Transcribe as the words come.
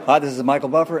Hi, this is Michael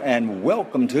Buffer, and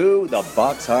welcome to the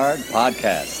Box Hard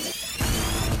Podcast.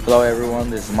 Hello, everyone.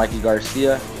 This is Mikey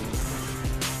Garcia.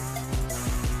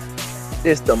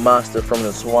 This the monster from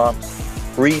the swamps,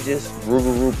 Regis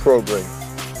Rougarou Prograis.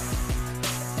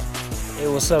 Hey,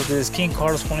 what's up? This is King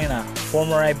Carlos Molina,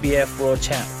 former IBF world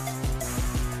champ.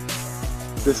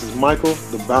 This is Michael,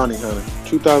 the Bounty Hunter,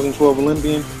 2012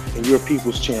 Olympian and your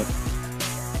people's champ.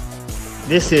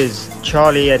 This is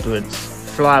Charlie Edwards,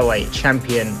 flyweight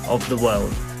champion of the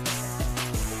world.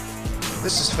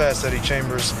 This is Fast Eddie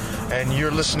Chambers, and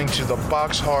you're listening to the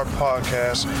Box Hard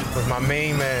Podcast with my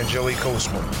main man, Joey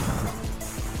Coastman.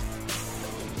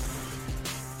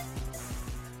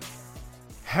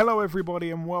 Hello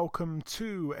everybody and welcome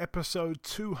to episode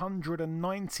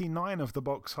 299 of the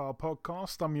Box Hard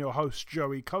Podcast. I'm your host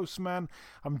Joey Coastman.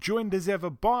 I'm joined as ever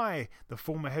by the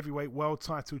former heavyweight world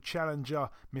title challenger,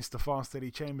 Mr. Fast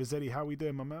Eddie Chambers. Eddie, how we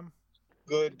doing, my man?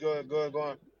 Good.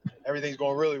 Going. Everything's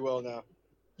going really well now.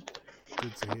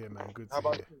 Good to hear, man. Good to How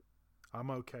about hear. you? I'm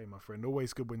okay, my friend.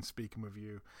 Always good when speaking with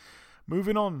you.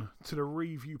 Moving on to the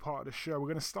review part of the show. We're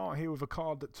going to start here with a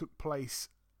card that took place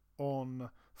on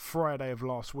Friday of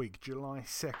last week, July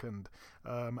 2nd,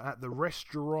 at the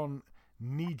Restaurant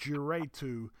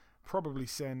Nijiretu. Probably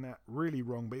saying that really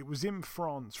wrong, but it was in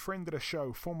France. Friend of the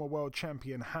show, former world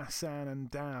champion Hassan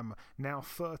N'Dam, now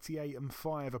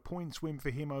 38-5. A points win for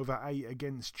him over 8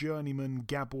 against journeyman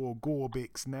Gabor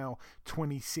Gorbix, now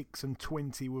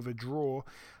 26-20 with a draw.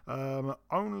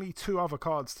 Only two other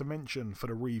cards to mention for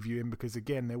the reviewing because,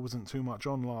 again, there wasn't too much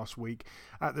on last week.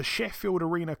 At the Sheffield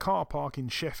Arena car park in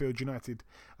Sheffield, United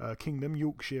Kingdom,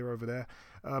 Yorkshire over there,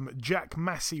 Jack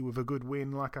Massey with a good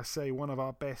win. Like I say, one of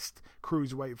our best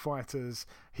cruiserweight fighters.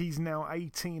 He's now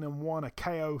 18-1, a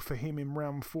KO for him in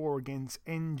round 4 against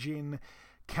Engin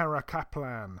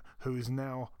Karakaplan, who is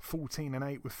now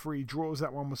 14-8 with 3 draws.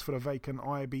 That one was for the vacant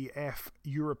IBF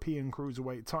European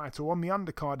Cruiserweight title. On the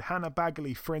undercard, Hannah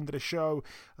Bagley, friend of the show,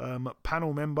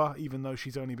 panel member, even though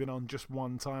she's only been on just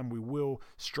one time. We will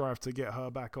strive to get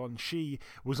her back on. She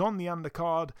was on the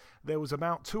undercard. There was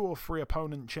about 2 or 3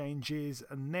 opponent changes,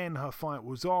 and then her fight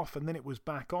was off, and then it was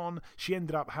back on. She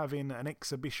ended up having an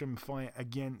exhibition fight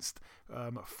against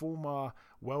former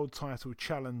world title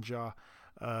challenger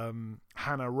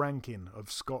Hannah Rankin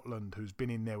of Scotland, who's been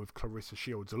in there with Clarissa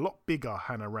Shields. A lot bigger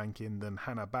Hannah Rankin than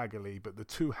Hannah Bagley, but the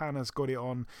two Hannahs got it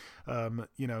on,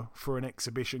 for an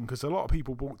exhibition, because a lot of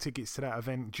people bought tickets to that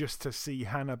event just to see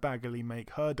Hannah Bagley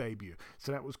make her debut.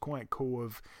 So that was quite cool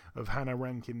of Hannah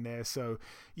Rankin there. So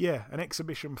yeah, an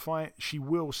exhibition fight. She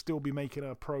will still be making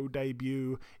her pro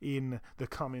debut in the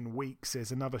coming weeks.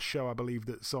 There's another show I believe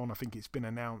that's on. I think it's been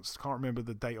announced. Can't remember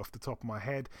the date off the top of my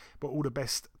head, but all the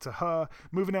best to her.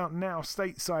 Moving out now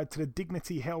stateside to the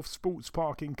Dignity Health Sports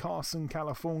Park in Carson,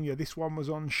 California. This one was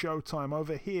on Showtime.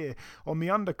 Over here on the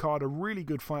undercard, a really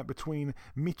good fight between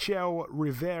Michel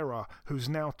Rivera, who's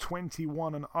now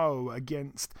 21-0,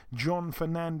 against John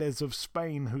Fernandez of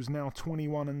Spain, who's now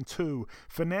 21-2.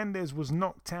 Fernandez was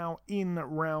knocked out in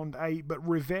round 8, but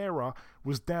Rivera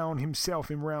was down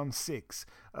himself in round 6.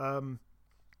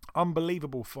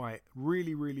 Unbelievable fight.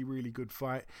 Really good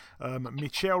fight.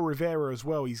 Michel Rivera as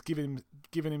well. He's given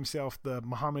himself the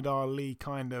Muhammad Ali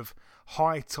kind of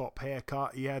high top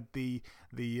haircut. He had the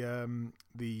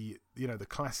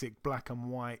classic black and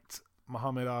white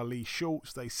Muhammad Ali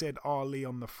shorts. They said Ali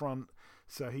on the front,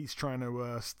 so he's trying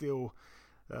to steal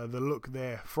the look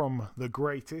there from the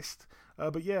greatest.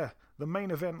 But yeah, the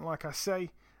main event, like I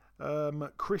say,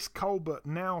 Chris Colbert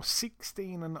now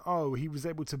 16-0. He was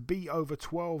able to beat over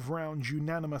 12 rounds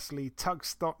unanimously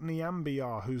Tugstop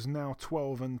Nyambiar, who's now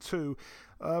 12-2.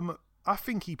 I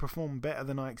think he performed better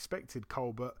than I expected,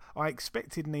 Colbert. I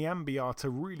expected Nyambiar to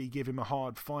really give him a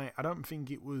hard fight. I don't think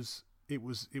it was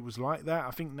like that.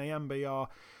 I think Nyambiar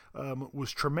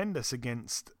was tremendous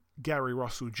against Gary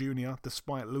Russell Jr.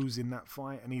 despite losing that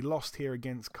fight, and he lost here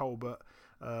against Colbert.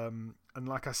 And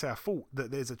like I say, I thought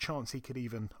that there's a chance he could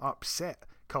even upset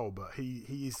Colbert.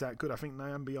 He is that good. I think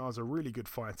Nyambiar's a really good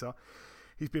fighter.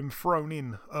 He's been thrown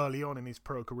in early on in his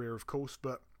pro career, of course,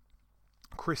 but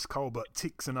Chris Colbert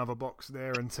ticks another box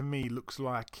there, and to me looks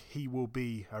like he will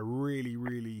be a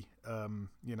really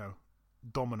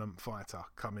dominant fighter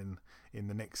coming in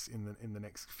the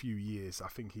next few years. I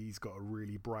think he's got a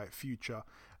really bright future.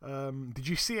 Did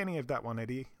you see any of that one,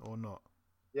 Eddie, or not?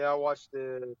 Yeah, I watched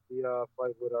the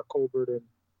fight with Colbert, and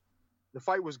the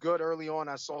fight was good early on.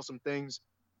 I saw some things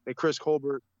that Chris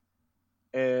Colbert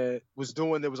was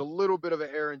doing. There was a little bit of an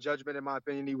error in judgment, in my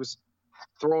opinion. He was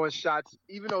throwing shots,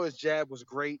 even though his jab was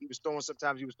great. He was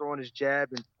throwing his jab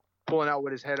and pulling out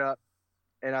with his head up.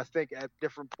 And I think at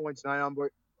different points,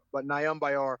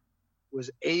 Nyambiar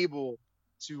was able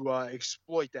to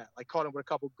exploit that. Like caught him with a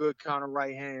couple good counter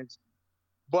right hands,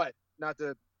 but not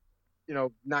to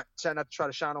try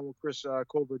to shine on what Chris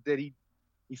Colbert did. He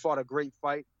fought a great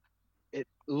fight. It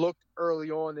looked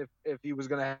early on if he was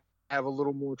going to have a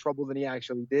little more trouble than he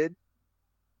actually did,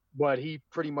 but he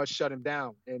pretty much shut him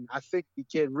down. And I think the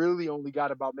kid really only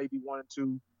got about maybe 1 or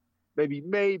 2, maybe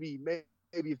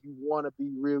if you want to be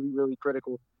really, really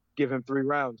critical, give him 3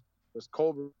 rounds. Because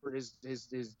Colbert,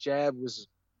 his jab was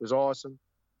awesome.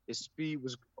 His speed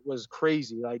was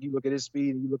crazy. Like you look at his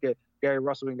speed and you look at Gary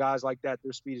Russell and guys like that,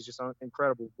 their speed is just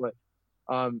incredible. But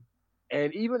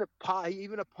and even the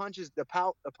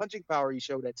punching power he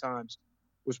showed at times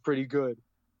was pretty good.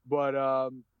 But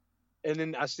and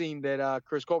then I seen that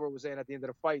Chris Colbert was saying at the end of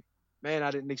the fight, man,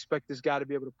 I didn't expect this guy to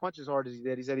be able to punch as hard as he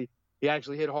did. He said he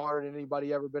actually hit harder than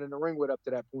anybody ever been in the ring with up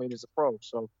to that point as a pro.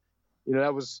 So,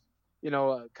 that was,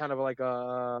 kind of like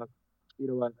there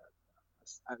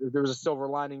was a silver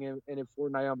lining in it for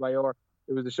Nayan Bayor.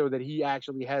 It was to show that he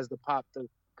actually has the pop to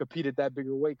compete at that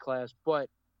bigger weight class. But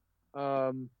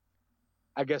I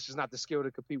guess it's not the skill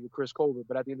to compete with Chris Colbert.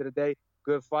 But at the end of the day,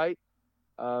 good fight.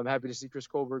 I'm happy to see Chris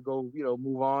Colbert go,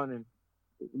 move on, and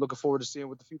looking forward to seeing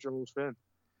what the future holds for him.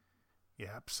 Yeah,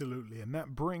 absolutely. And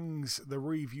that brings the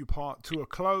review part to a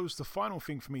close. The final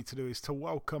thing for me to do is to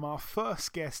welcome our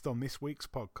first guest on this week's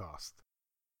podcast.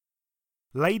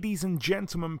 Ladies and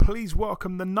gentlemen, please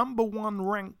welcome the number 1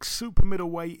 ranked super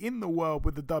middleweight in the world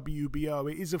with the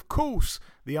WBO. It is, of course,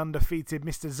 the undefeated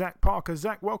Mr. Zach Parker.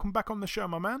 Zach, welcome back on the show,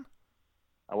 my man.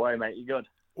 How are you, mate? You good?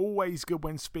 Always good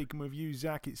when speaking with you,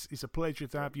 Zach. It's a pleasure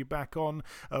to have you back on.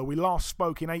 We last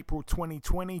spoke in April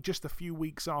 2020, just a few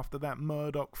weeks after that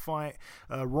Murdoch fight,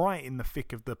 right in the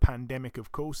thick of the pandemic,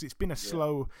 of course. It's been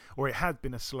it had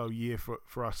been a slow year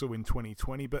for us all in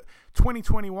 2020, but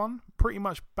 2021, pretty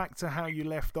much back to how you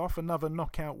left off. Another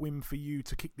knockout win for you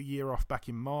to kick the year off back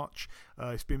in March.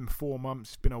 It's been 4 months.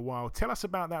 It's been a while. Tell us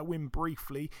about that win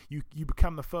briefly. You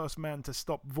become the first man to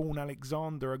stop Vaughn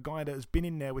Alexander, a guy that has been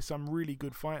in there with some really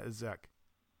good fighters, Zach.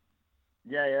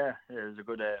 Yeah, it was a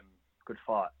good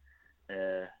fight.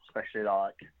 Especially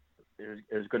like it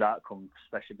was a good outcome,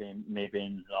 especially being like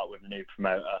with a new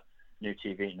promoter, new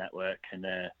TV network, and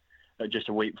just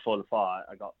a week before the fight,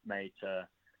 I got made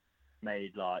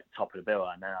like top of the bill,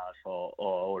 and then I thought,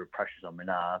 all the pressure's on me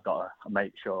now. I've got to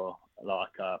make sure I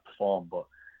perform. But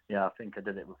yeah, I think I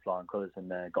did it with flying colours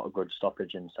and got a good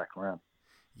stoppage in the second round.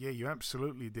 Yeah, you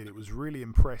absolutely did. It was really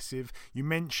impressive. You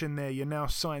mentioned there you're now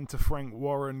signed to Frank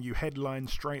Warren. You headlined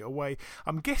straight away.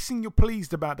 I'm guessing you're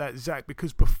pleased about that, Zach,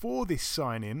 because before this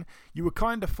signing, you were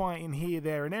kind of fighting here,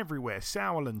 there, and everywhere.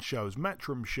 Sauerland shows,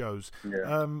 Matchroom shows,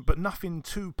 but nothing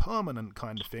too permanent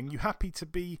kind of thing. You happy to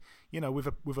be,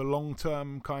 with a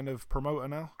long-term kind of promoter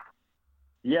now?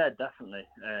 Yeah, definitely.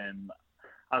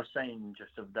 I was saying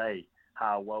just the other day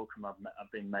how welcome I've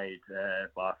been made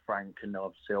by Frank and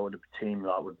obviously all the team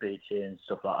like with BT and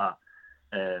stuff like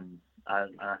that.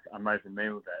 I'm over the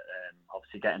moon with it.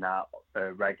 Obviously getting out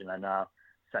regular now.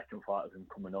 Second fight of him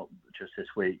coming up just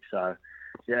this week. So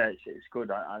yeah, it's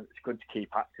good. It's good to keep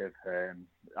active.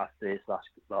 After this last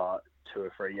 2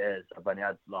 or 3 years, I've only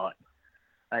had like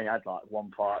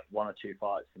one or two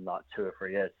fights in like 2 or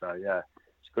 3 years. So yeah,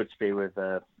 it's good to be with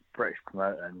a British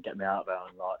promoter and get me out there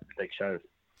on like the big shows.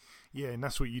 Yeah, and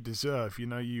that's what you deserve.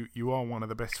 You are one of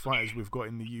the best fighters we've got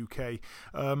in the UK.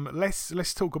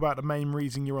 Let's talk about the main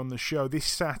reason you're on the show. This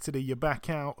Saturday, you're back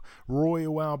out,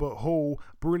 Royal Albert Hall,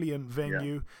 brilliant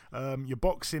venue. Yeah. You're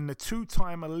boxing the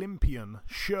 2-time Olympian,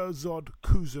 Sherzod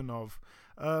Kuzanov,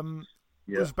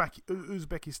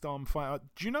 Uzbekistan fighter.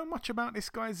 Do you know much about this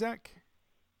guy, Zach?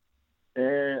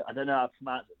 I don't know how to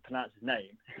pronounce his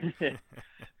name,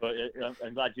 but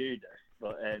I'm glad you do.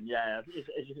 But yeah, it's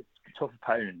a tough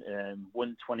opponent.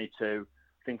 122. I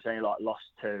think he's only lost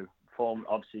 2.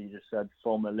 Obviously, you just said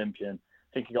former Olympian. I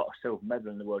think he got a silver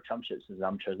medal in the World Championships as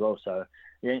amateur as well. So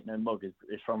he ain't no mug.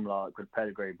 He's from good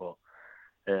pedigree, but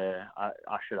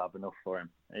I should have enough for him.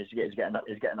 He's getting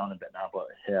on a bit now, but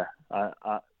yeah,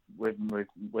 with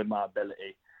my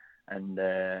ability and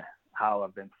how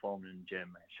I've been performing in the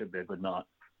gym, it should be a good night.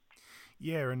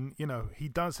 Yeah, and he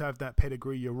does have that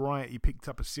pedigree. You're right. He picked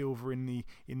up a silver in the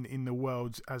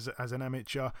worlds as an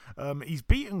amateur. He's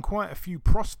beaten quite a few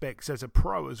prospects as a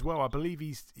pro as well. I believe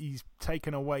he's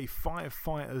taken away 5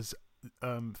 fighters.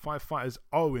 5 fighters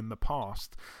in the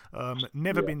past.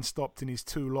 Never been stopped in his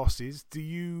 2 losses. Do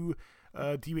you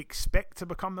expect to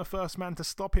become the first man to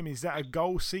stop him? Is that a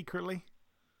goal secretly?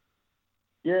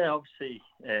 Yeah, obviously,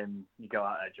 you go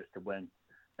out there just to win.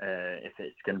 If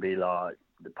it's going to be like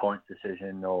the points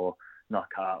decision or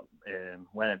knockout,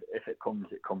 if it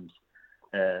comes, it comes.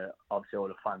 obviously all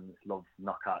the fans love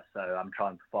knockouts, so I'm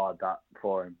trying to provide that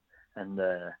for him. And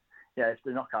if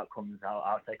the knockout comes out,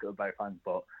 I'll take it with both hands.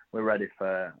 But we're ready for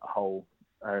a whole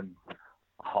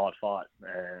hard fight,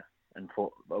 and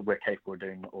we're capable of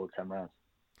doing all 10 rounds.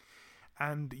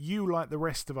 And you, like the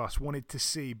rest of us, wanted to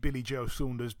see Billy Joe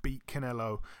Saunders beat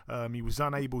Canelo. He was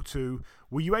unable to.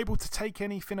 Were you able to take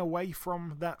anything away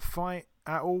from that fight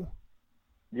at all?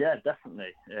 Yeah,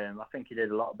 definitely. I think he did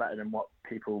a lot better than what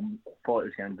people thought he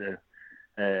was going to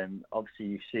do. Obviously,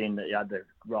 you've seen that he had the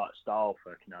right style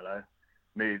for Canelo.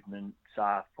 Movement,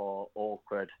 southpaw,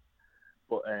 awkward.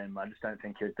 But I just don't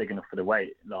think he was big enough for the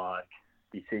weight. Like,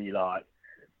 you see, like,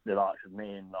 the likes of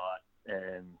me and,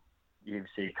 like, you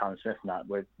see Callum Smith and that,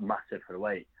 we're massive for the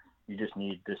weight. You just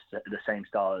need the same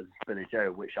style as Billy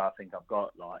Joe, which I think I've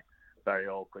got, like, very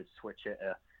awkward, switch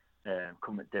hitter,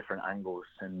 come at different angles.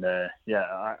 And, I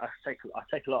take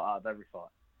a lot out of every fight.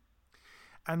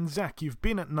 And Zach, you've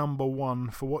been at number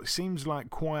one for what seems like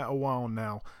quite a while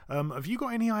now. Have you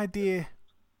got any idea?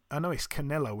 I know it's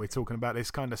Canelo we're talking about,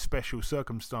 this kind of special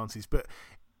circumstances, but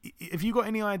have you got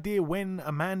any idea when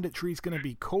a mandatory is going to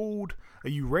be called? Are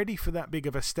you ready for that big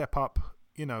of a step up,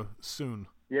 soon?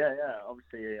 Yeah.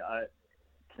 Obviously,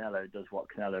 Canelo does what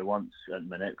Canelo wants at the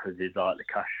minute because he's like the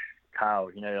cash cow,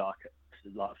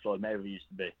 like Floyd Mayweather used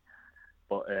to be.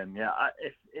 But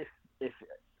if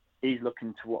he's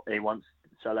looking to what he wants,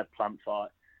 Celeb Plant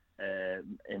fight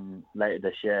in later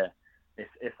this year.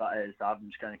 If that is, I'm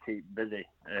just going to keep busy.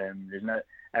 There's no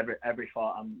every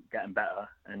fight I'm getting better,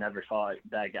 and every fight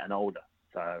they're getting older.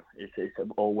 So it's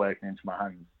all working into my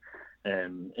hands.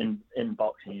 In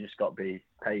boxing, you just got to be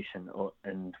patient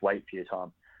and wait for your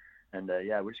time. And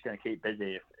we're just going to keep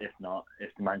busy. If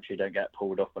the Manchu don't get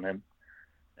pulled up on him,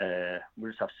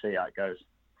 we'll just have to see how it goes.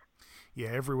 Yeah,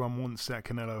 everyone wants that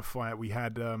Canelo fight. We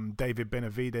had David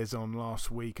Benavidez on last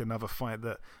week, another fight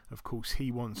that, of course,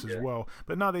 he wants as well.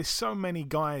 But no, there's so many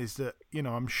guys that,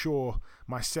 I'm sure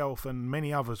myself and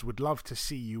many others would love to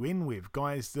see you in with.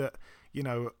 Guys that,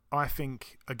 I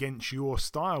think against your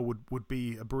style would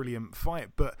be a brilliant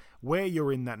fight. But where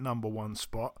you're in that number one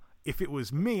spot, if it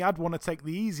was me, I'd want to take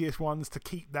the easiest ones to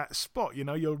keep that spot.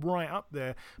 You're right up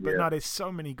there. But no, there's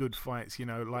so many good fights,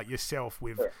 like yourself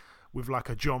with like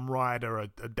a John Ryder, a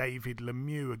David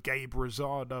Lemieux, a Gabe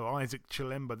Rosado, Isaac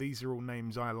Chilemba. These are all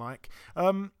names I like.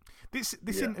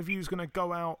 This interview is going to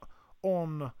go out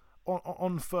on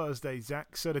Thursday,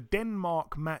 Zach. So the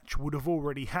Denmark match would have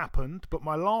already happened. But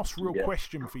my last real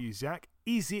question for you, Zach,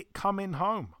 is it coming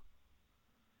home?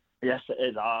 Yes, it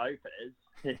is. I hope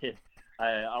it is.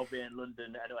 I'll be in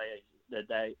London anyway. The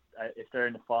day if they're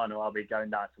in the final, I'll be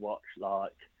going down to watch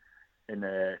in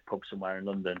a pub somewhere in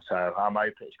London. So I'm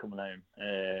hoping it's coming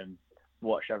home.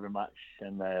 Watch every match,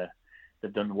 and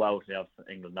they've done well to have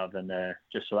England now. Then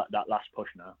just so that last push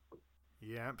now.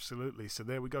 Yeah, absolutely. So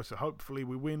there we go. So hopefully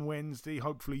we win Wednesday.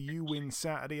 Hopefully you win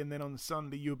Saturday, and then on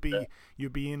Sunday you'll be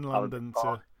in London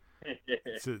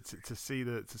to see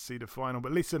the final.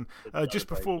 But listen, just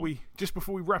before we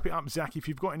wrap it up, Zach, if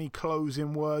you've got any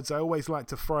closing words, I always like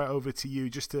to throw it over to you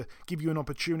just to give you an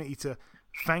opportunity to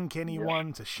thank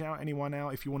anyone, to shout anyone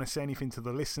out. If you want to say anything to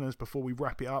the listeners before we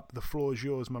wrap it up, the floor is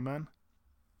yours, my man.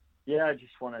 Yeah, I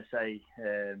just want to say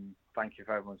thank you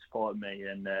for everyone supporting me,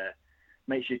 and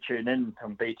make sure you tune in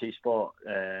on BT Sport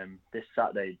this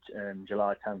Saturday,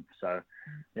 July 10th. So,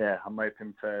 yeah, I'm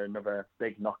hoping for another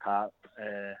big knockout,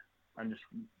 and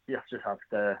just have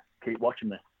to keep watching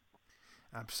me.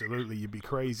 Absolutely, you'd be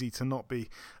crazy to not be.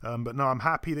 But no, I'm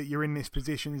happy that you're in this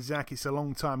position, Zach. It's a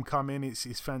long time coming.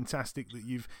 It's fantastic that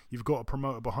you've got a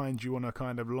promoter behind you on a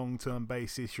kind of long-term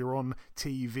basis. You're on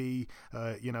TV,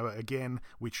 again,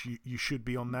 which you should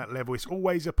be on that level. It's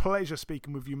always a pleasure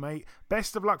speaking with you, mate.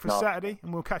 Best of luck for Saturday,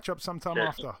 and we'll catch up sometime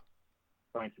after.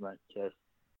 Thank you, mate. Cheers.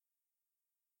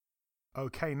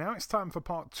 Okay, now it's time for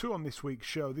part 2 on this week's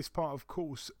show. This part, of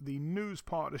course, the news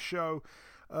part of the show.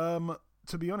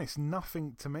 To be honest,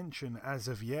 nothing to mention as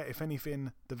of yet. If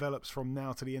anything develops from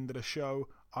now to the end of the show,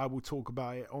 I will talk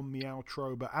about it on the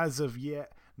outro. But as of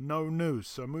yet, no news.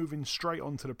 So moving straight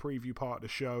on to the preview part of the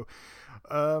show.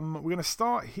 We're going to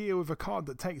start here with a card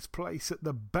that takes place at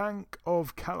the Bank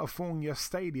of California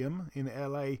Stadium in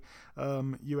LA,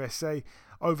 USA.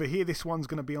 Over here, this one's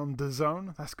going to be on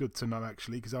DAZN. That's good to know,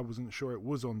 actually, because I wasn't sure it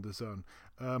was on DAZN.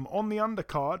 On the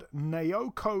undercard,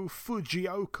 Naoko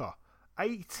Fujioka.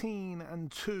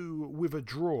 18-2 with a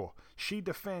draw. She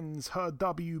defends her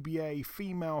WBA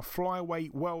female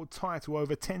flyweight world title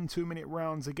over 10 2-minute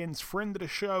rounds against friend of the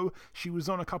show. She was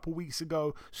on a couple weeks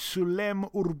ago,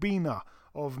 Sulem Urbina.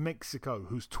 of Mexico,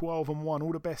 who's 12-1.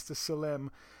 All the best to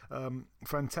Salem.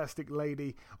 Fantastic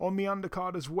lady. On the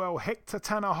undercard as well, Hector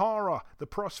Tanahara, the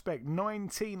prospect,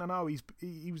 19-0.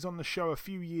 He was on the show a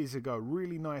few years ago.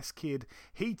 Really nice kid.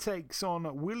 He takes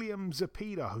on William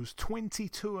Zepeda, who's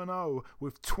 22-0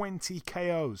 with 20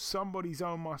 KOs. Somebody's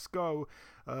own must go.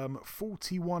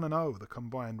 41-0, the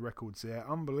combined records there.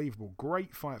 Unbelievable.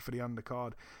 Great fight for the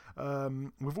undercard.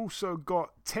 We've also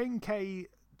got 10K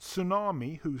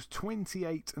Tsunami, who's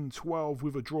 28-12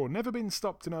 with a draw. Never been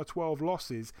stopped in her 12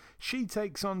 losses. She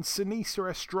takes on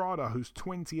Sinisa Estrada, who's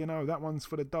 20-0. That one's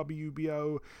for the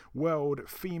WBO World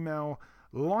Female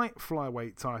Light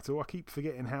Flyweight title. I keep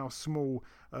forgetting how small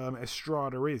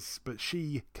Estrada is, but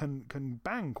she can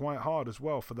bang quite hard as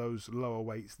well for those lower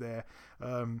weights there.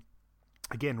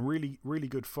 Again, really, really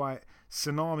good fight.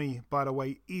 Tsunami, by the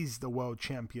way, is the world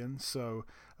champion. So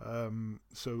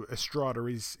Estrada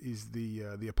is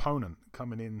the opponent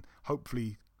coming in,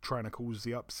 hopefully trying to cause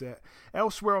the upset.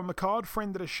 Elsewhere on the card,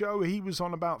 friend of the show, he was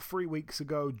on about 3 weeks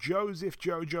ago. Joseph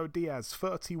Jojo Diaz,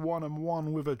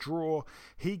 31-1 with a draw.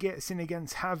 He gets in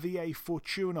against Javier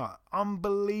Fortuna.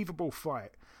 Unbelievable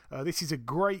fight. This is a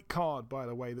great card, by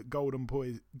the way, that Golden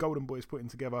Boy's putting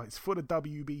together. It's for the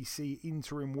WBC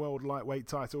Interim World Lightweight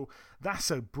title.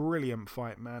 That's a brilliant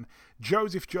fight, man.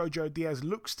 Joseph Jojo Diaz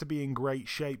looks to be in great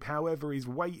shape. However, his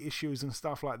weight issues and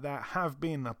stuff like that have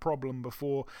been a problem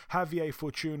before. Javier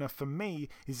Fortuna, for me,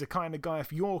 is the kind of guy,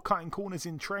 if you're cutting corners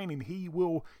in training, he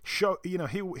will show,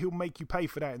 he'll make you pay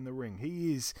for that in the ring.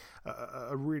 He is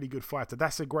a really good fighter.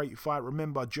 That's a great fight.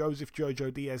 Remember, Joseph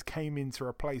Jojo Diaz came in to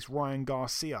replace Ryan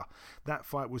Garcia. That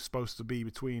fight was supposed to be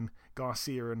between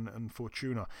Garcia and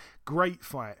Fortuna. Great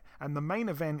fight. And the main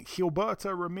event,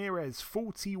 Gilberto Ramirez,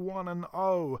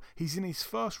 41-0. He's in his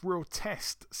first real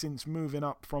test since moving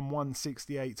up from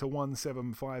 168 to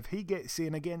 175. He gets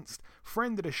in against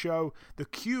friend of the show, the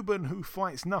Cuban who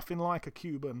fights nothing like a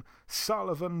Cuban,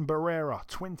 Sullivan Barrera,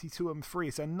 22-3.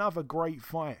 It's another great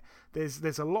fight.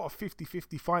 There's a lot of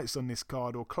 50-50 fights on this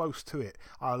card, or close to it.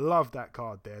 I love that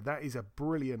card there. That is a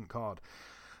brilliant card.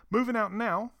 Moving out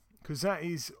now, because that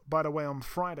is, by the way, on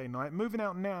Friday night. Moving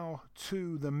out now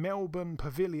to the Melbourne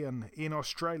Pavilion in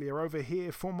Australia. Over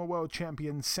here, former world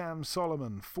champion Sam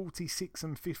Solomon,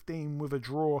 46-15 with a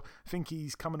draw. I think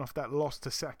he's coming off that loss to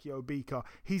Sakio Bika.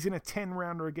 He's in a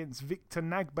 10-rounder against Victor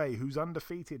Nagbe, who's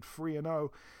undefeated, 3-0.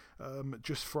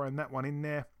 Just throwing that one in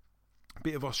there.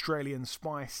 Bit of Australian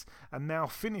spice. And now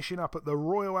finishing up at the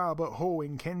Royal Albert Hall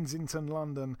in Kensington,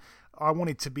 London. I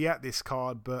wanted to be at this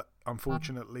card, but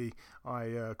unfortunately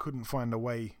I couldn't find a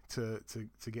way to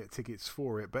get tickets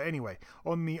for it. But anyway,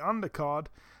 on the undercard,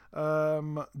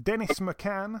 Dennis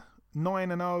McCann,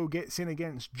 9-0, gets in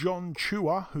against John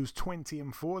Chua, who's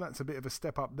 20-4. That's a bit of a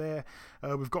step up there.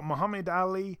 We've got Muhammad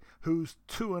Ali, who's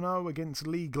 2-0 against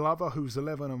Lee Glover, who's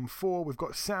 11-4. We've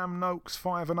got Sam Noakes,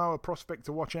 5-0, a prospect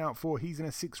to watch out for. He's in a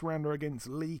 6-rounder against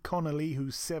Lee Connolly,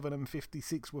 who's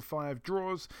 7-56 with 5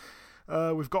 draws.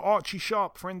 We've got Archie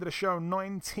Sharp, friend of the show,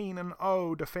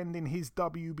 19-0, defending his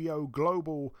WBO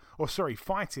Global,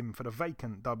 fighting for the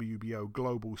vacant WBO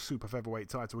Global Super Featherweight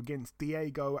title against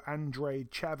Diego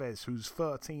Andrade Chavez, who's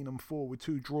 13-4 with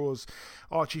 2 draws.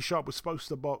 Archie Sharp was supposed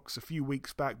to box a few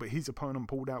weeks back, but his opponent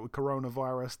pulled out with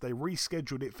coronavirus. They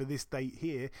rescheduled it for this date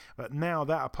here, but now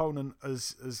that opponent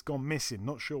has gone missing.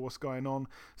 Not sure what's going on.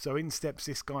 So in steps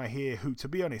this guy here, who, to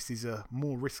be honest, is a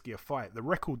more riskier fight. The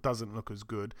record doesn't look as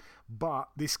good, but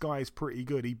this guy is pretty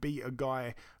good. He beat a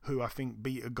guy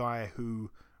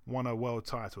who won a world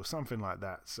title, something like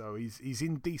that. So he's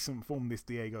in decent form, this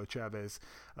Diego Chavez.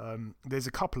 There's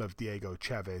a couple of Diego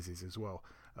Chavezes as well.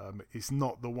 It's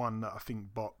not the one that I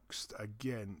think boxed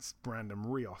against Brandon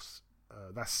Rios.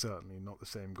 That's certainly not the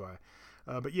same guy.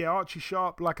 But yeah, Archie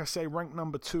Sharp, like I say, ranked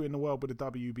number 2 in the world with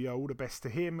the WBO. All the best to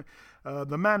him.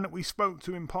 The man that we spoke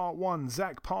to in part 1,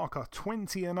 Zach Parker,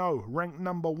 20-0, ranked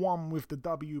number 1 with the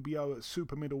WBO at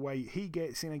super middleweight. He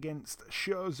gets in against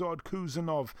Sherzod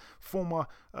Kuzanov, former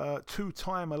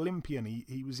 2-time Olympian.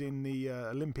 He was in the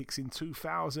Olympics in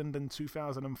 2000 and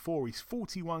 2004. He's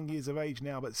 41 years of age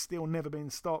now, but still never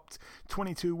been stopped.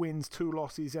 22 wins, 2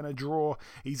 losses, and a draw.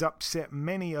 He's upset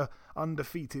many a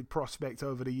undefeated prospect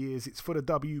over the years. It's for the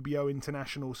WBO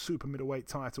International Super Middleweight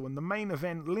title. And the main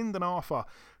event, Lyndon Arthur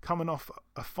coming off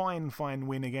a fine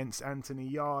win against Anthony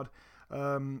Yard,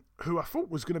 who I thought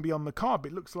was going to be on the card,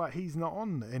 but it looks like he's not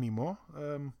on anymore.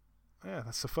 Yeah,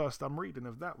 that's the first I'm reading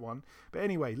of that one. But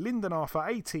anyway, Lyndon Arthur,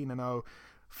 18-0.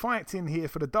 fighting here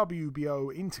for the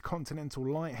WBO Intercontinental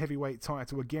Light Heavyweight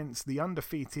title against the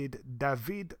undefeated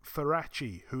David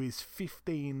Faraci, who is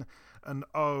 15-0.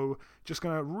 Just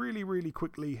going to really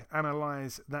quickly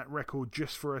analyse that record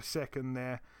just for a second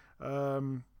there.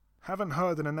 Haven't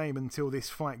heard of the name until this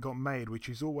fight got made, which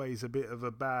is always a bit of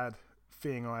a bad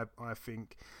thing, I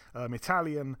think.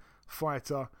 Italian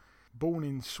fighter, born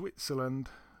in Switzerland.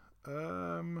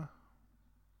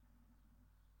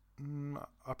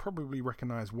 I probably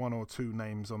recognise one or two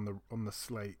names on the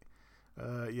slate.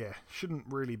 Shouldn't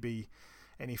really be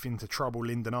anything to trouble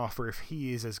Lyndon Arthur if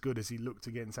he is as good as he looked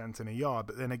against Anthony Yarde.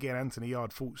 But then again, Anthony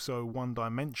Yarde fought so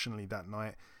one-dimensionally that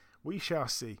night. We shall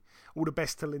see. All the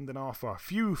best to Lyndon Arthur.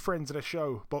 Few friends of the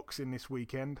show boxing this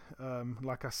weekend.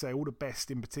 Like I say, all the best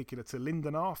in particular to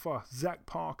Lyndon Arthur, Zach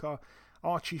Parker,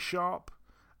 Archie Sharp,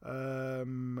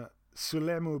 Sulem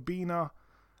Urbina,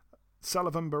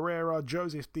 Sullivan Barrera,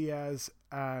 Joseph Diaz,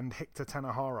 and Hector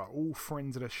Tanahara. All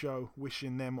friends of the show.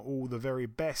 Wishing them all the very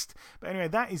best. But anyway,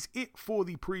 that is it for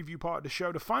the preview part of the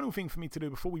show. The final thing for me to do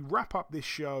before we wrap up this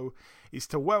show is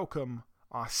to welcome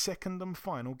our second and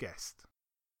final guest.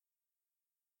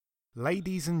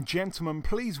 Ladies and gentlemen,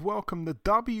 please welcome the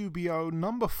WBO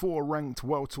number 4 ranked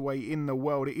welterweight in the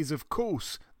world. It is, of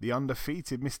course, the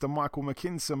undefeated Mr. Michael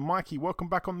McKinson. Mikey, welcome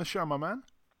back on the show, my man.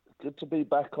 Good to be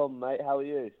back on, mate. How are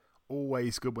you?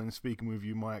 Always good when speaking with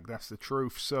you, Mike. That's the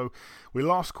truth. So we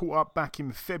last caught up back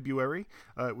in February.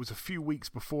 It was a few weeks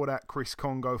before that Chris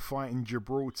Kongo fight in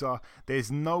Gibraltar. There's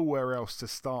nowhere else to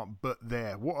start but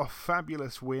there. What a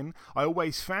fabulous win. I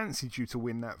always fancied you to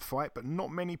win that fight, but not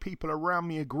many people around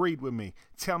me agreed with me.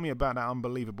 Tell me about that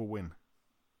unbelievable win.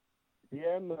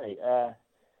 Yeah, mate. To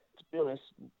be honest,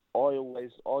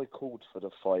 I called for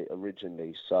the fight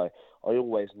originally, so I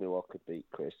always knew I could beat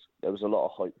Chris. There was a lot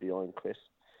of hype behind Chris.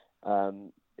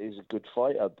 He's a good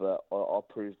fighter, but I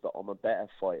proved that I'm a better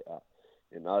fighter.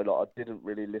 You know, like I didn't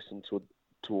really listen to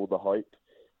all the hype.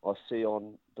 I see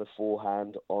on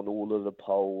beforehand on all of the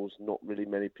polls, not really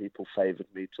many people favoured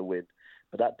me to win,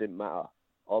 but that didn't matter.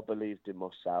 I believed in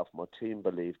myself. My team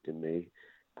believed in me,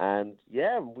 and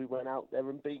yeah, we went out there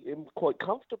and beat him quite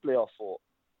comfortably, I thought.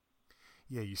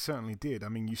 Yeah, you certainly did. I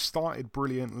mean, you started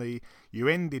brilliantly, you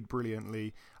ended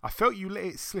brilliantly. I felt you let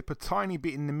it slip a tiny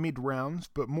bit in the mid-rounds,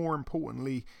 but more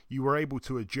importantly, you were able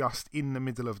to adjust in the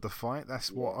middle of the fight.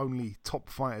 That's what only top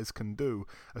fighters can do,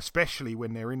 especially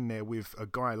when they're in there with a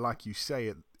guy, like you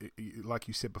said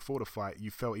before the fight,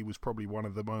 you felt he was probably one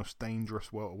of the most dangerous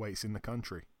welterweights in the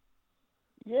country.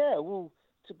 Yeah, well,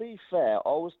 to be fair, I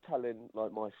was telling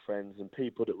like my friends and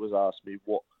people that was asking me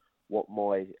what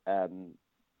my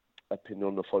opinion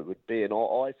on the fight would be, and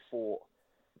I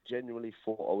genuinely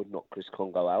thought I would knock Chris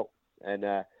Kongo out, and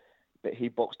but he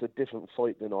boxed a different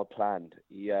fight than I planned.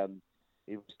 He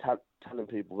was telling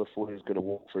people before he was going to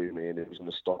walk through me and he was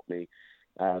going to stop me,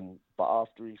 but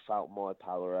after he felt my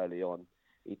power early on,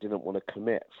 he didn't want to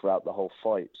commit throughout the whole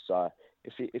fight. So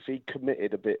if he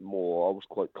committed a bit more, I was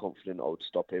quite confident I would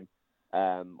stop him.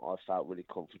 I felt really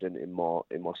confident in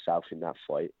myself in that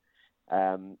fight,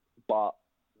 but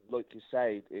like you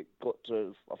say, it got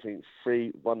to, I think,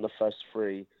 won the first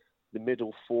 3. The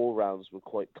middle 4 rounds were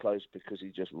quite close because he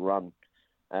just ran.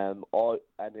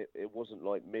 It wasn't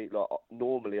like me. Like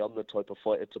normally, I'm the type of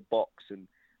fighter to box, and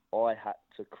I had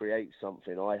to create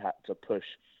something. I had to push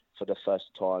for the first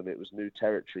time. It was new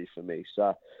territory for me.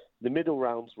 So the middle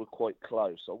rounds were quite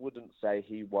close. I wouldn't say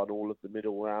he won all of the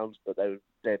middle rounds, but they were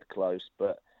dead close.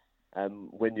 But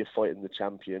when you're fighting the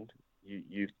champion,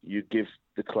 you give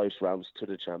the close rounds to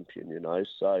the champion, you know.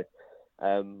 So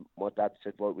my dad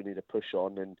said, right, we need to push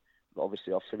on, and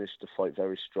obviously I finished the fight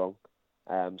very strong.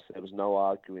 So there was no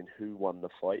arguing who won the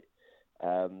fight.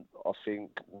 I think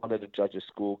one of the judges'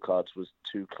 scorecards was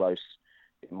too close,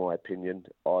 in my opinion.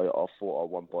 I thought I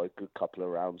won by a good couple of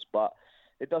rounds, but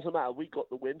it doesn't matter. We got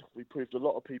the win. We proved a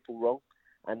lot of people wrong,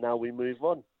 and now we move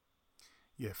on.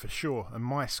 Yeah, for sure. And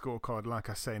my scorecard, like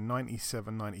I say,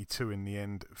 97-92 in the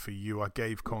end for you. I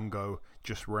gave Kongo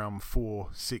just round 4,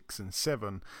 6 and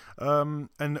 7.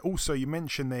 And also you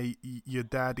mentioned there your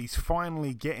dad, he's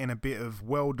finally getting a bit of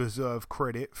well-deserved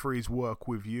credit for his work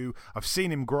with you. I've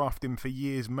seen him grafting for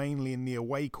years, mainly in the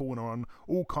away corner on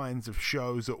all kinds of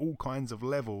shows at all kinds of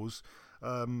levels.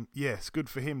 It's good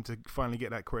for him to finally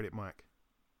get that credit, Mike.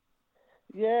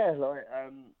 Yeah,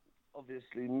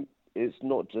 obviously it's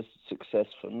not just success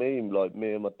for me. Like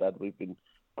me and my dad, we've been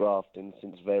grafting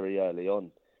since very early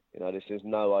on. You know, this is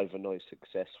no overnight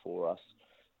success for us.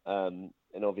 And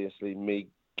obviously me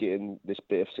getting this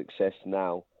bit of success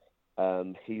now,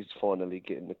 he's finally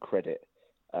getting the credit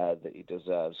that he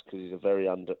deserves, because he's a very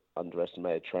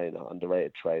underrated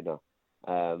trainer.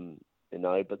 you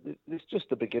know. But it's just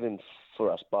the beginning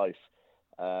for us both.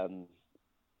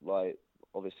 Like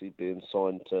obviously being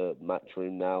signed to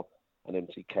Matchroom now, and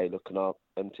MTK looking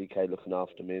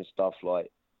after me and stuff,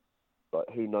 like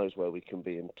who knows where we can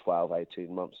be in 12,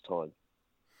 18 months' time.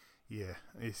 Yeah,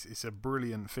 it's a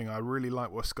brilliant thing. I really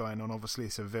like what's going on. Obviously,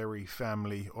 it's a very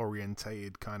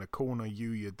family-orientated kind of corner.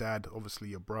 You, your dad, obviously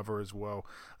your brother as well.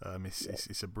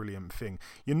 It's a brilliant thing.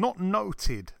 You're not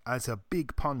noted as a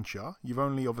big puncher. You've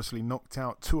only obviously knocked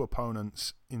out 2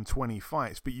 opponents in 20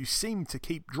 fights, but you seem to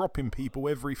keep dropping people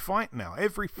every fight now.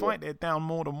 Every fight they're down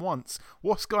more than once.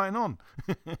 What's going on?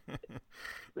 Do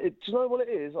you know what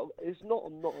it is? It's not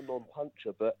I'm not a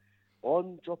non-puncher, but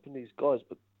I'm dropping these guys,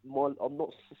 but I'm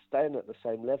not staying at the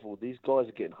same level. These guys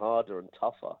are getting harder and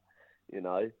tougher, you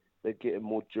know. They're getting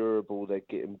more durable. They're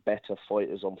getting better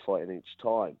fighters I'm fighting each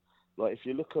time. Like, if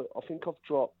you look at, I think I've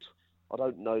dropped, I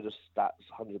don't know the stats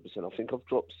 100%. I think I've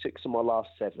dropped 6 of my last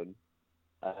 7.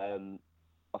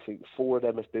 I think 4 of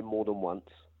them have been more than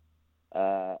once.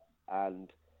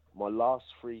 And my last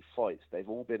 3 fights, they've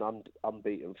all been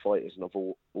unbeaten fighters, and I've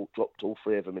all dropped all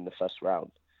 3 of them in the first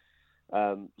round.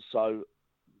 So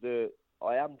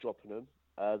I am dropping them.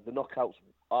 The knockouts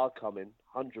are coming,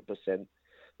 100%.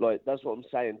 Like, that's what I'm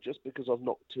saying. Just because I've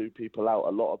knocked 2 people out,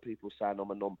 a lot of people saying I'm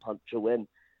a non-puncher, when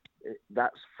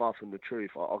that's far from the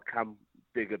truth. I can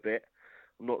dig a bit.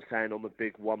 I'm not saying I'm a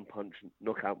big one-punch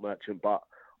knockout merchant, but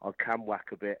I can whack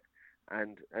a bit.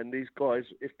 And these guys,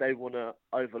 if they want to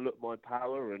overlook my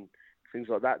power and things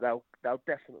like that, they'll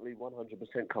definitely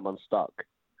 100% come unstuck.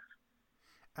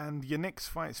 And your next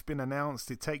fight's been announced.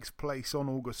 It takes place on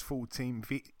August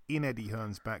 14th in Eddie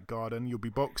Hearn's back garden. You'll be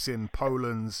boxing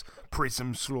Poland's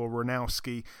Przemysław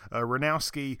Ranowski.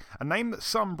 Ranowski, a name that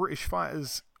some British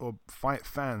fighters, or fight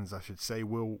fans, I should say,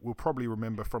 will probably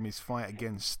remember from his fight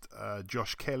against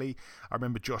Josh Kelly. I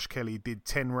remember Josh Kelly did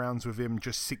 10 rounds with him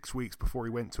just 6 weeks before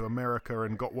he went to America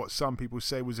and got what some people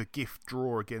say was a gift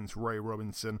draw against Ray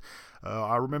Robinson.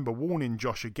 I remember warning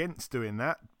Josh against doing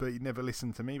that, but he never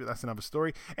listened to me, but that's another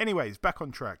story. Anyways, back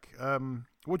on track.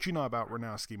 What do you know about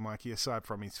Ranowski, Mikey, aside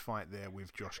from his fight there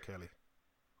with Josh Kelly?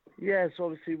 Yeah, so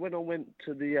obviously when I went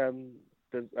to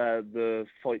the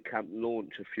fight camp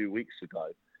launch a few weeks ago,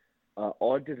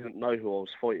 I didn't know who I was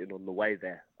fighting on the way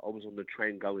there. I was on the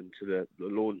train going to the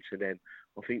launch, and then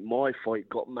I think my fight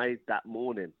got made that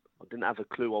morning. I didn't have a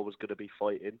clue I was going to be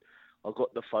fighting. I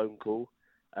got the phone call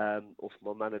off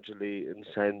my manager Lee and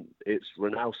saying it's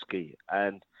Ranowski,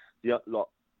 and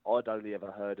I'd only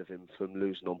ever heard of him from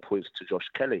losing on points to Josh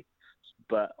Kelly.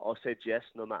 But I said yes,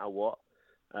 no matter what.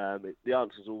 The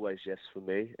answer's always yes for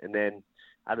me. And then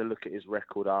had a look at his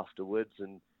record afterwards,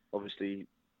 and obviously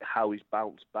how he's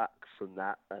bounced back from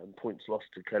that and points lost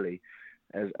to Kelly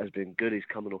has been good. He's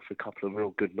coming off a couple of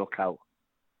real good knockout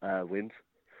wins.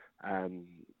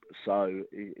 So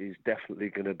he's definitely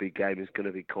going to be game. He's going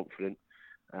to be confident.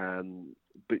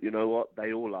 But you know what?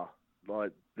 They all are.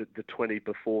 Like the 20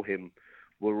 before him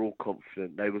were all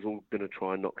confident. They was all going to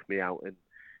try and knock me out,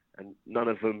 and none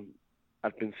of them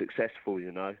have been successful,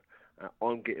 you know.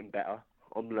 I'm getting better.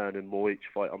 I'm learning more each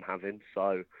fight I'm having.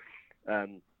 So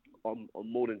I'm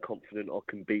more than confident I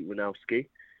can beat Ranowski.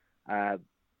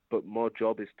 But my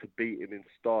job is to beat him in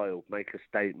style, make a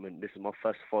statement. This is my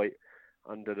first fight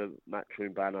under the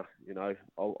Matchroom banner, you know.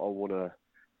 I want to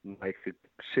make a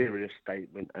serious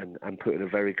statement and put in a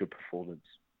very good performance.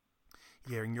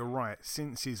 Yeah, and you're right.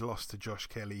 Since his loss to Josh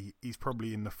Kelly, he's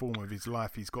probably in the form of his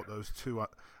life. He's got those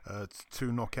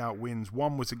two knockout wins.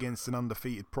 One was against an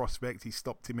undefeated prospect. He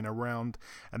stopped him in a round,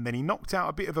 and then he knocked out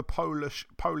a bit of a Polish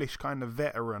kind of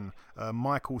veteran,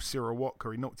 Michael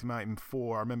Sierowotka. He knocked him out in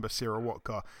 4. I remember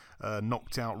Sierowotka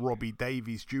knocked out Robbie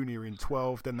Davies Jr. in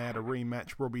 12. Then they had a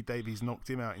rematch. Robbie Davies knocked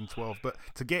him out in 12. But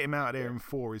to get him out of there in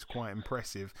 4 is quite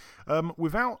impressive.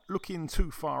 Without looking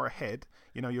too far ahead,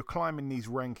 you know, you're climbing these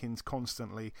rankings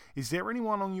constantly. Is there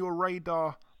anyone on your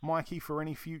radar, Mikey, for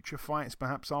any future fights,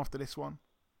 perhaps after this one?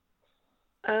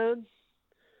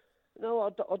 No,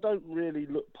 I don't really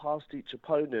look past each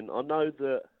opponent. I know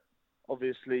that,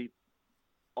 obviously,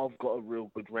 I've got a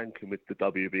real good ranking with the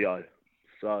WBO.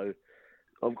 So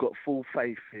I've got full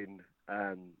faith in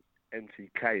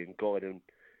MTK and guiding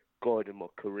my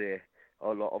career.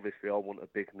 Obviously, I want a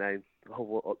big name. I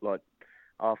want,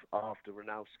 after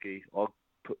Ranowski, I'll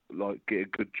get a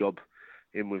good job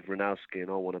in with Ranowski, and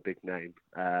I want a big name,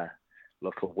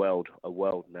 like a world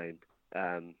name.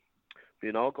 But,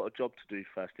 you know, I've got a job to do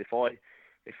first. If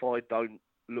I don't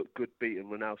look good beating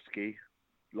Ranowski,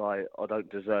 like, I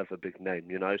don't deserve a big name,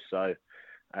 you know. So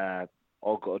I've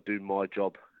got to do my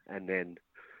job, and then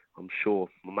I'm sure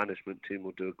my management team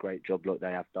will do a great job like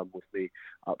they have done with me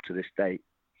up to this date.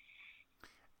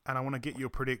 and I want to get your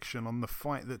prediction on the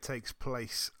fight that takes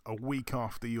place a week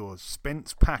after yours.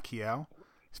 Spence Pacquiao.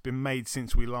 It's been made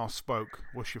since we last spoke.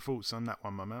 What's your thoughts on that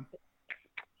one, my man?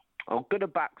 I'm going to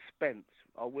back Spence.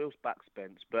 I will back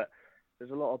Spence, but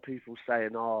there's a lot of people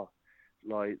saying,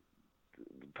 like,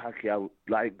 Pacquiao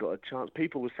ain't got a chance.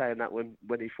 People were saying that when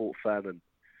he fought Furman,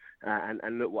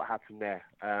 and look what happened there.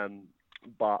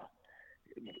 But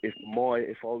if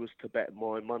I was to bet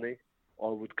my money, I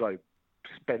would go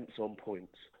Spence on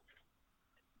points.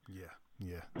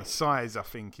 Yeah. The size, I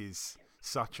think, is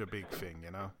such a big thing.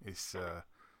 You know, it's the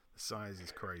size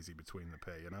is crazy between the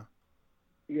pair. You know.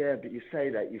 Yeah, but you say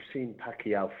that you've seen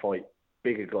Pacquiao fight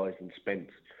bigger guys than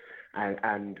Spence,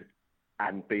 and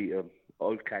beat them.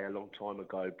 Okay, a long time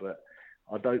ago, but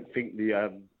I don't think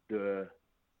the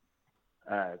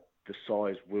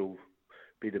size will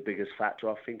be the biggest factor.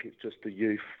 I think it's just the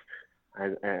youth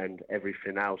and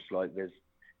everything else. Like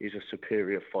he's a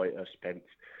superior fighter, Spence,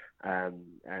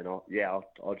 and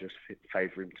I'll just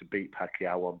favour him to beat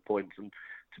Pacquiao on points. And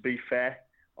to be fair,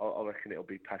 I reckon it'll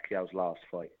be Pacquiao's last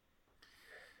fight.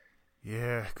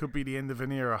 Yeah, could be the end of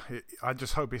an era. I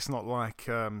just hope it's not like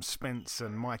Spence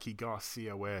and Mikey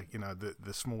Garcia, where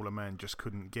the smaller man just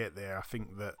couldn't get there. I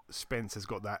think that Spence has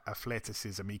got that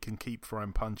athleticism. He can keep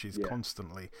throwing punches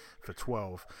constantly for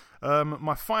 12.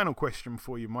 My final question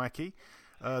for you, Mikey.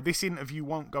 This interview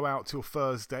won't go out till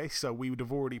Thursday, so we would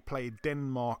have already played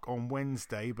Denmark on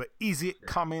Wednesday. But is it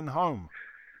coming home?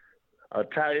 I'll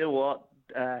tell you what.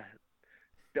 I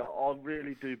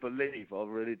really do believe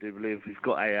we've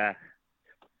got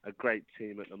a great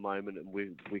team at the moment, and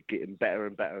we're getting better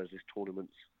and better as this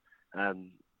tournament's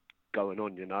going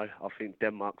on. I think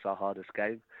Denmark's our hardest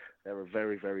game. They're a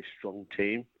very, very strong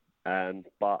team,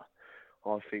 but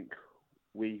I think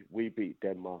we beat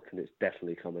Denmark, and it's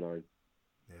definitely coming home.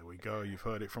 There we go. You've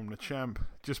heard it from the champ.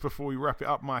 Just before we wrap it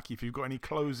up, Mikey, if you've got any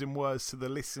closing words to the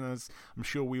listeners, I'm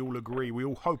sure we all agree. We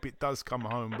all hope it does come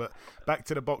home. But back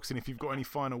to the boxing, if you've got any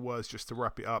final words just to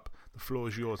wrap it up, the floor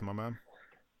is yours, my man.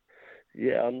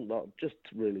 Yeah, I'm just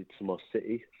really to my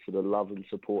city for the love and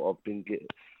support I've been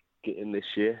getting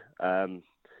this year. I'm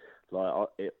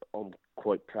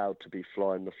quite proud to be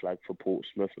flying the flag for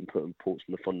Portsmouth and putting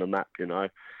Portsmouth on the map,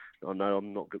 I know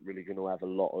I'm not really going to have a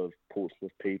lot of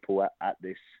Portsmouth people at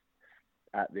this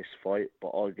fight, but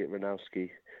I'll get Ranowski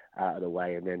out of the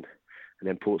way, and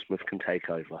then Portsmouth can take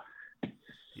over.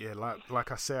 Yeah,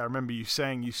 like I say, I remember you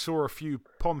saying you saw a few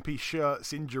Pompey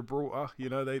shirts in Gibraltar.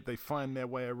 They find their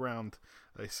way around.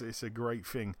 It's a great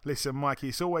thing. Listen, Mikey,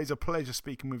 it's always a pleasure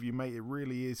speaking with you, mate. It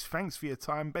really is. Thanks for your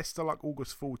time. Best of luck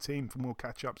August 14th, and we'll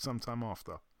catch up sometime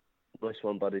after. Nice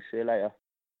one, buddy. See you later.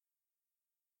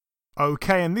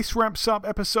 Okay, and this wraps up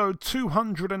episode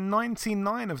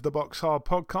 299 of the Box Hard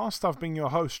podcast. I've been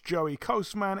your host, Joey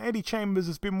Coastman. Eddie Chambers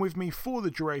has been with me for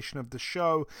the duration of the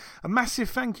show. A massive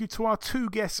thank you to our two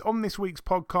guests on this week's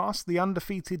podcast, the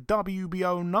undefeated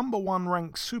WBO number 1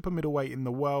 ranked super middleweight in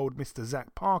the world, Mr.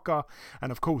 Zach Parker,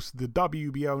 and of course the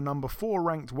WBO number 4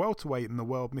 ranked welterweight in the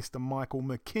world, Mr. Michael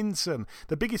McKinson.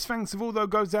 The biggest thanks of all, though,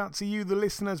 goes out to you, the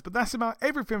listeners, but that's about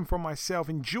everything from myself.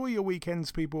 Enjoy your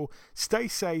weekends, people. Stay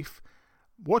safe.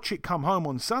 Watch it come home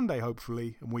on Sunday,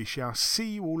 hopefully, and we shall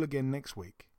see you all again next week.